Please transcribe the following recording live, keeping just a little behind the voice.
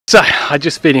So I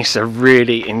just finished a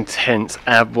really intense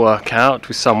ab workout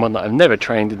with someone that I've never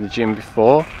trained in the gym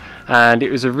before, and it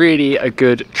was a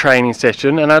good training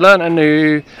session, and I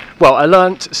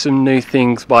learned some new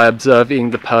things by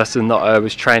observing the person that I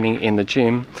was training in the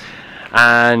gym.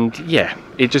 And yeah,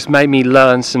 it just made me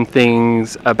learn some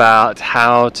things about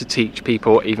how to teach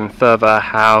people even further,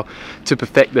 how to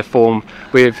perfect their form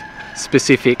with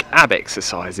specific ab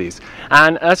exercises.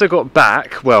 And as I got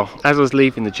back, well, as I was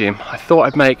leaving the gym, I thought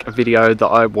I'd make a video that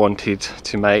I wanted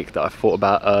to make, that I thought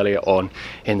about earlier on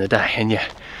in the day. And yeah,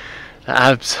 the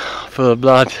abs full of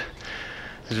blood.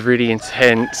 It was really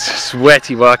intense,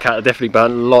 sweaty workout. I definitely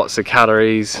burnt lots of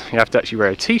calories. You have to actually wear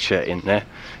a t-shirt in there,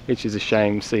 which is a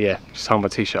shame. So yeah, just hung my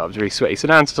t-shirt. I was really sweaty. So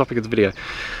now on to the topic of the video.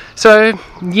 So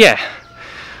yeah,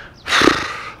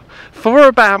 for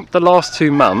about the last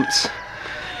 2 months,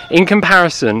 in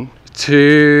comparison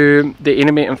to the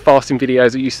intermittent fasting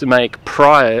videos I used to make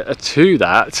prior to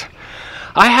that,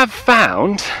 I have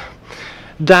found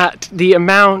that the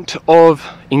amount of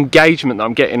engagement that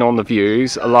I'm getting on the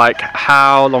views, like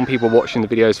how long people are watching the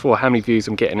videos for, how many views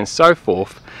I'm getting and so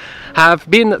forth,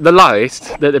 have been the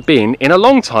lowest that they've been in a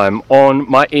long time on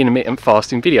my intermittent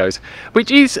fasting videos, which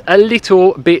is a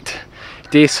little bit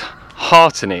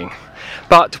disheartening.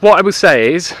 But what I will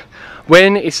say is,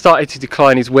 when it started to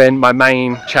decline is when my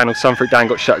main channel, Sun Fruit Dan,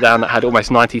 got shut down. That had almost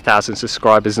 90,000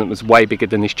 subscribers and it was way bigger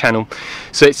than this channel.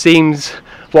 So it seems,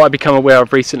 what I've become aware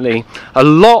of recently, a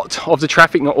lot of the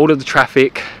traffic, not all of the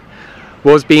traffic,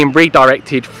 was being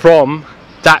redirected from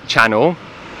that channel.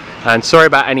 And sorry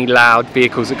about any loud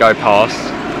vehicles that go past,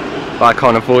 but I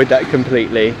can't avoid that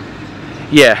completely.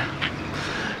 Yeah,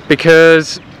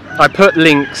 because I put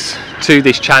links to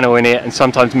this channel in it and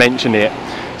sometimes mention it.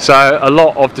 So a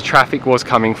lot of the traffic was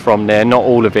coming from there, not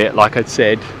all of it, like I'd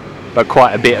said, but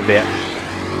quite a bit of it.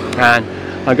 And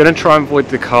I'm going to try and avoid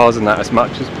the cars and that as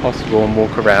much as possible and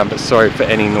walk around, but sorry for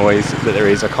any noise that there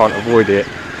is, I can't avoid it.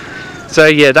 So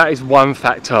yeah, that is one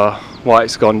factor why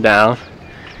it's gone down.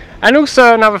 And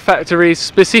also another factor is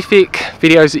specific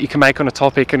videos that you can make on a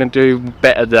topic and do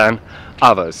better than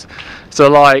others. So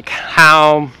like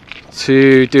how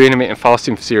to do intermittent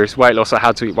fasting for serious weight loss, or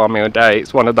how to eat 1 meal a day.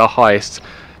 It's one of the highest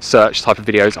search type of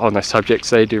videos on those subjects.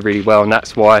 They do really well, and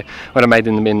that's why when I made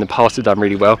them in the past they've done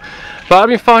really well. But I've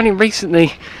been finding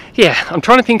recently, yeah, I'm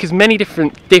trying to think as many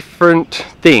different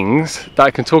things that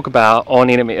I can talk about on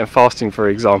intermittent fasting, for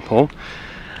example,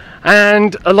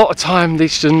 and a lot of time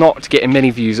these just not getting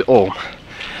many views at all.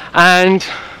 And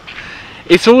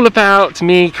it's all about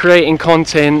me creating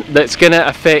content that's going to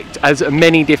affect as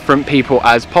many different people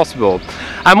as possible.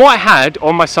 And what I had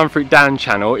on my Sun Fruit Dan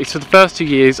channel is, for the first 2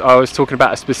 years I was talking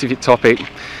about a specific topic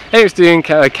and it was doing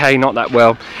okay, not that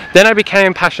well. Then I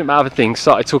became passionate about other things,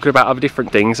 started talking about other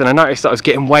different things, and I noticed that I was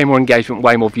getting way more engagement,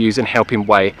 way more views, and helping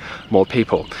way more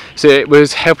people. So it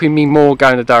was helping me more go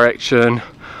in the direction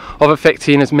of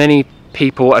affecting as many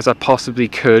people as I possibly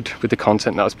could with the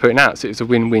content that I was putting out. So it was a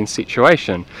win-win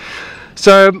situation.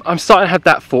 So I'm starting to have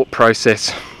that thought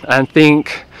process and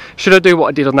think, should I do what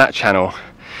I did on that channel?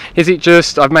 Is it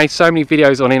just I've made so many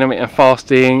videos on intermittent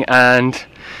fasting and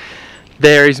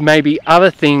there is maybe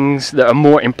other things that are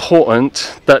more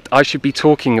important that I should be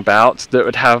talking about that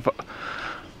would have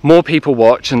more people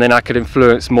watch, and then I could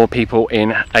influence more people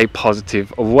in a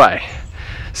positive way?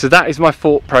 So that is my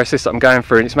thought process that I'm going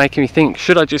through, and it's making me think,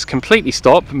 should I just completely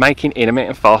stop making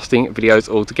intermittent fasting videos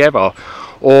altogether,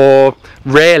 or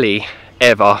rarely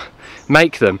ever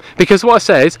make them? Because what I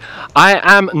say is, I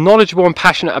am knowledgeable and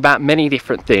passionate about many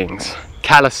different things: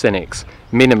 calisthenics,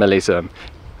 minimalism,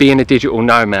 being a digital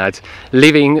nomad,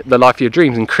 living the life of your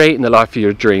dreams and creating the life of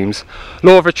your dreams,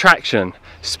 law of attraction,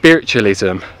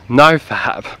 spiritualism,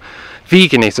 no-fab,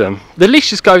 veganism. The list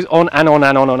just goes on and on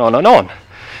and on and on and on.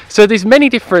 So there's many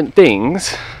different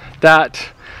things that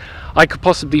I could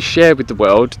possibly share with the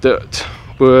world that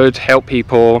would help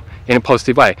people in a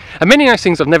positive way. And many of those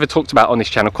things I've never talked about on this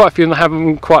channel. Quite a few of them I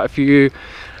have, quite a few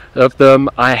of them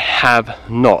I have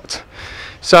not.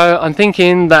 So I'm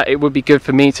thinking that it would be good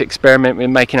for me to experiment with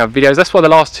making other videos. That's why the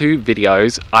last 2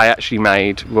 videos I actually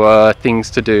made were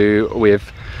things to do with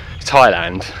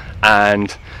Thailand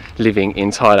and living in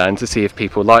Thailand, to see if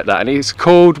people like that. And it's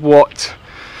called what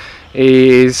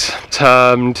is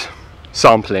termed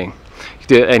sampling. You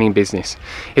do it in any business.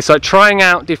 It's like trying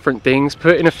out different things,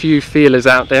 putting a few feelers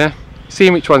out there,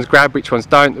 seeing which ones grab, which ones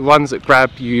don't. The ones that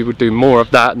grab, you would do more of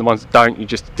that, and the ones that don't, you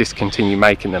just discontinue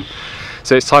making them.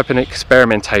 So it's type of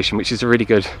experimentation, which is really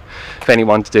good for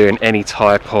anyone to do in any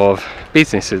type of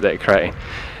businesses that they're creating.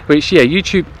 Which, yeah,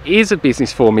 YouTube is a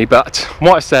business for me, but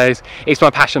what I say is, it's my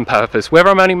passion purpose. Whether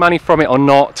I'm earning money from it or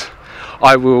not,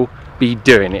 I will be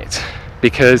doing it.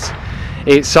 because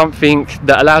it's something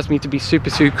that allows me to be super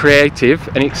creative,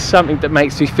 and it's something that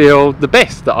makes me feel the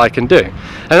best that I can do.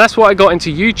 And that's why I got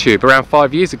into YouTube around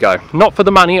 5 years ago. Not for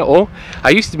the money at all. I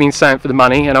used to be insane for the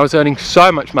money, and I was earning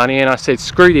so much money, and I said,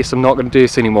 screw this, I'm not going to do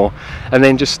this anymore. And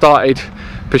then just started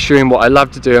pursuing what I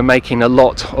love to do and making a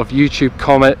lot of YouTube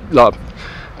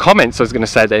comments, I was going to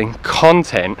say then,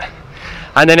 content.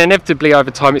 And then inevitably over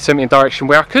time it sent me in a direction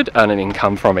where I could earn an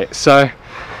income from it. So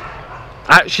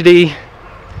actually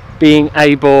being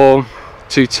able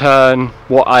to turn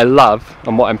what I love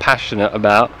and what I'm passionate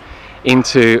about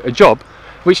into a job,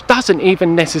 which doesn't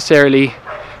even necessarily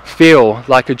feel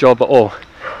like a job at all.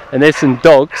 And there's some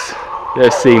dogs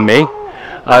that see me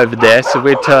over there, so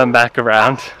we'll turn back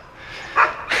around.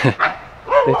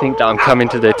 They think that I'm coming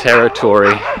to their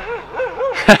territory.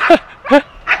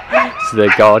 So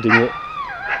they're guarding it.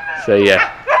 So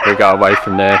yeah, we'll go away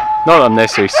from there. Not that I'm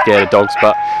necessarily scared of dogs,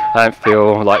 but I don't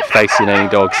feel like facing any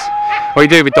dogs. What you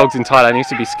do with dogs in Thailand, you used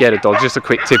to be scared of dogs. Just a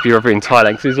quick tip if you're ever in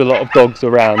Thailand, because there's a lot of dogs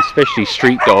around, especially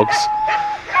street dogs,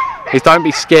 is don't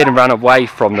be scared and run away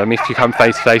from them. If you come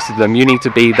face to face with them, you need to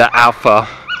be the alpha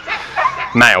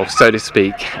male, so to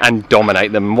speak, and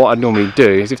dominate them. And what I normally do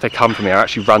is if they come for me, I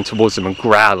actually run towards them and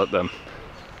growl at them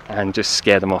and just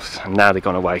scare them off. And now they've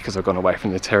gone away because I've gone away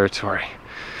from the territory.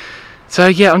 So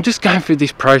yeah, I'm just going through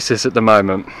this process at the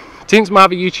moment. Since my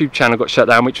other YouTube channel got shut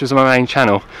down, which was my main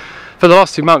channel, for the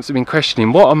last 2 months I've been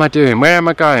questioning, what am I doing? Where am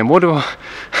I going? What do I...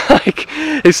 like,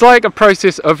 it's like a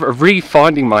process of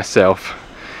re-finding myself.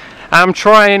 I'm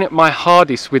trying my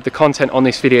hardest with the content on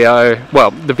this video,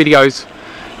 well, the videos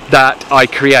that I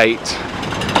create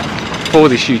for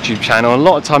this YouTube channel. A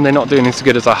lot of time they're not doing as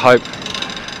good as I hope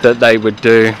that they would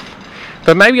do.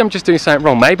 But maybe I'm just doing something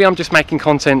wrong. Maybe I'm just making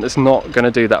content that's not going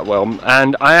to do that well.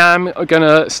 And I am going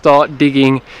to start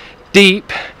digging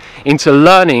deep into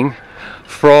learning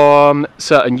from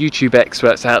certain YouTube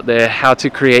experts out there how to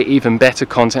create even better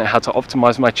content, how to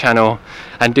optimize my channel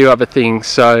and do other things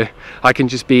so I can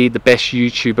just be the best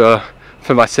YouTuber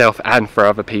for myself and for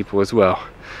other people as well.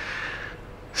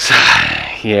 So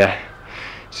yeah,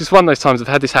 it's just one of those times. I've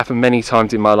had this happen many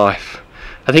times in my life.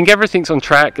 I think everything's on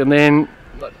track and then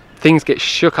things get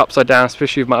shook upside down,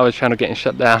 especially with my other channel getting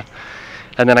shut down,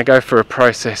 and then I go through a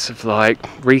process of like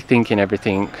rethinking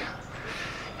everything,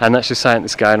 and that's just something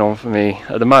that's going on for me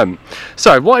at the moment.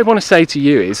 So what I want to say to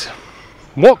you is,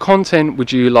 what content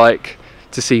would you like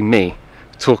to see me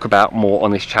talk about more on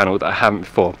this channel that I haven't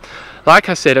before? Like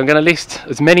I said, I'm going to list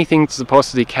as many things as I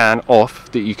possibly can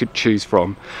off that you could choose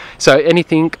from. So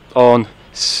anything on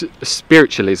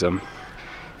spiritualism,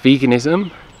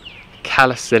 veganism,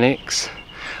 calisthenics.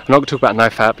 I'm not going to talk about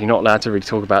NoFap. You're not allowed to really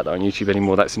talk about that on YouTube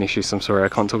anymore. That's an issue, so I'm sorry I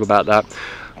can't talk about that.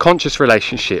 Conscious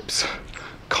relationships,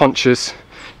 conscious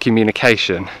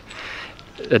communication,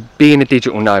 being a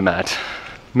digital nomad,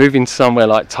 moving somewhere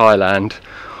like Thailand,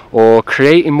 or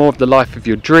creating more of the life of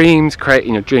your dreams,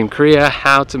 creating your dream career,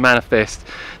 how to manifest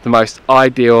the most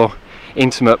ideal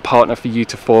intimate partner for you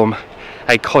to form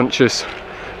a conscious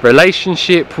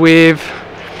relationship with,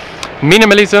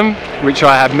 minimalism, which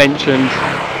I have mentioned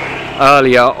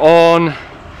earlier on,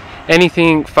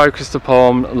 anything focused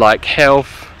upon like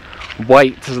health,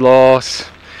 weight loss.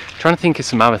 I'm trying to think of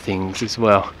some other things as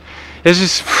well. There's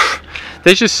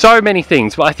just so many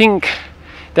things, but I think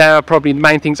there are probably the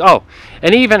main things. Oh,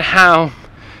 and even how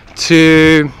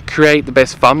to create the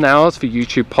best thumbnails for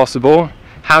YouTube possible,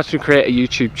 how to create a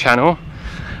YouTube channel,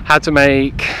 how to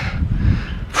make,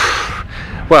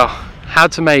 well, how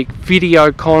to make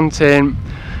video content,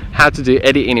 how to do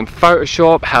editing in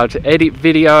Photoshop, how to edit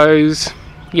videos.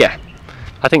 Yeah,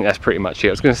 I think that's pretty much it.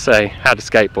 I was going to say how to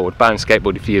skateboard, but I haven't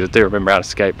skateboarded for years. I do remember how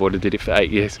to skateboard. I did it for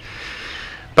 8 years.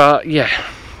 But yeah,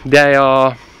 they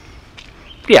are,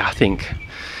 yeah, I think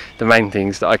the main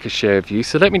things that I could share with you.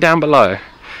 So let me down below.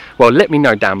 Well, let me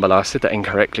know down below. I said that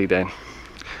incorrectly then.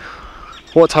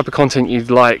 What type of content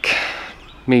you'd like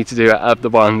me to do out of the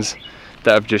ones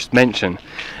that I've just mentioned.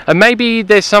 And maybe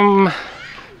there's some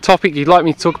topic you'd like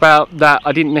me to talk about that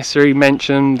I didn't necessarily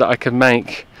mention that I could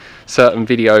make certain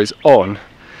videos on,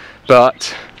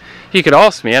 but you could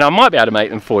ask me and I might be able to make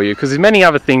them for you, because there's many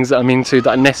other things that I'm into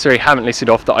that I necessarily haven't listed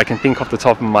off that I can think off the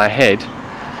top of my head.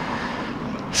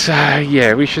 So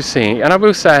yeah, we should see. And I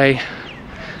will say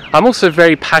I'm also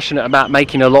very passionate about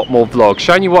making a lot more vlogs,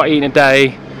 showing you what I eat in a day,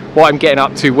 what I'm getting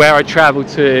up to, where I travel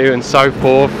to and so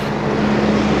forth,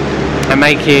 and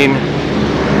making,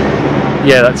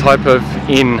 yeah, that type of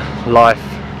in-life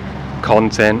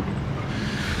content.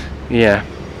 Yeah,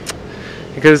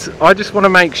 because I just want to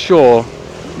make sure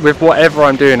with whatever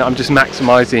I'm doing, I'm just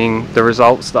maximizing the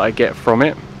results that I get from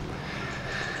it.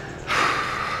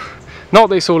 Not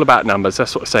that it's all about numbers,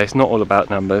 that's what I say, it's not all about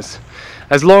numbers.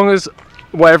 As long as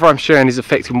whatever I'm sharing is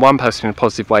affecting one person in a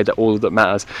positive way, that's all that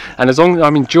matters. And as long as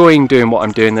I'm enjoying doing what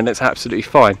I'm doing, then it's absolutely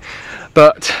fine.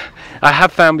 But I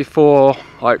have found before,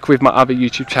 like with my other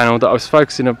YouTube channel, that I was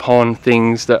focusing upon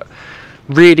things that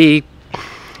really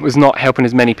was not helping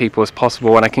as many people as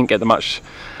possible, and I couldn't get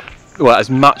as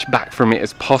much back from it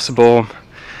as possible.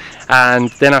 And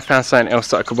then I found something else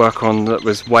that I could work on that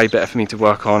was way better for me to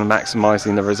work on,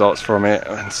 maximising the results from it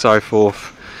and so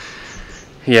forth.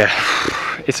 Yeah,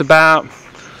 it's about,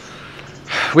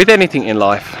 with anything in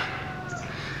life,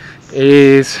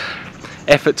 is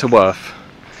effort to worth.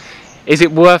 Is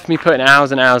it worth me putting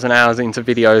hours and hours and hours into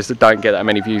videos that don't get that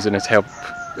many views and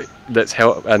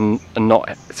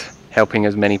not helping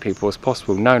as many people as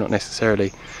possible? No, not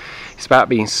necessarily. It's about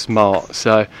being smart.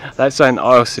 So that's something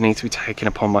I also need to be taking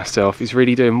upon myself, is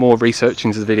really doing more research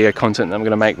into the video content that I'm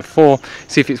going to make before,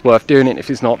 see if it's worth doing it.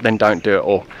 If it's not, then don't do it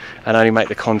all, and only make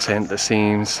the content that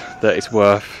seems that it's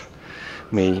worth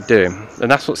me doing.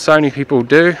 And that's what so many people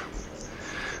do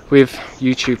with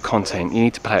YouTube content. You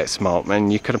need to play it smart,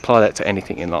 and you can apply that to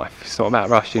anything in life. It's not about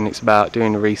rushing, it's about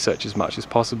doing the research as much as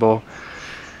possible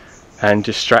and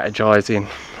just strategizing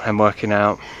and working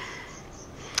out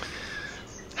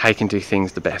how you can do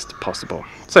things the best possible.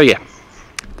 So yeah,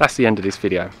 that's the end of this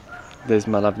video. There's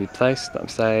my lovely place that I'm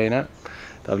staying at.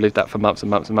 I've lived at for months and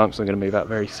months and months. I'm going to move out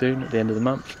very soon at the end of the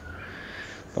month.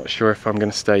 Not sure if I'm going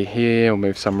to stay here or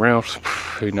move somewhere else.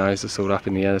 Who knows, it's all up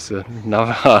in the air. It's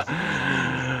another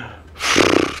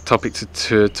topic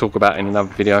to talk about in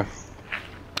another video.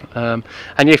 And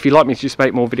yeah, if you'd like me to just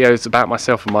make more videos about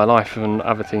myself and my life and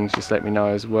other things, just let me know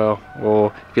as well.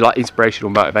 Or if you like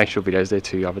inspirational, motivational videos, there are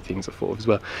two other things I thought of as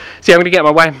well. So yeah, I'm going to get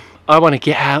my way. I want to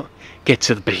get out, get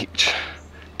to the beach,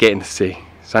 get in the sea.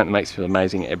 Something that makes me feel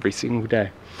amazing every single day.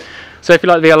 So if you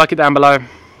like the video, like it down below.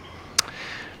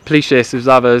 Please share this with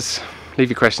others. Leave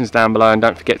your questions down below, and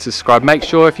don't forget to subscribe. Make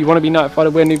sure, if you want to be notified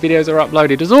of when new videos are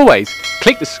uploaded, as always,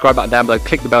 click the subscribe button down below,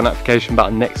 click the bell notification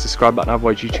button next to the subscribe button,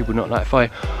 otherwise YouTube will not notify you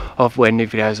of when new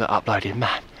videos are uploaded.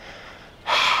 Man,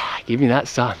 give me that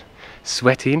sun,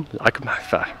 sweating like a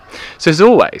mofo. So as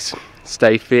always,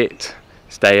 stay fit,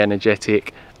 stay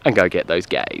energetic, and go get those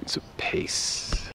gains. Peace.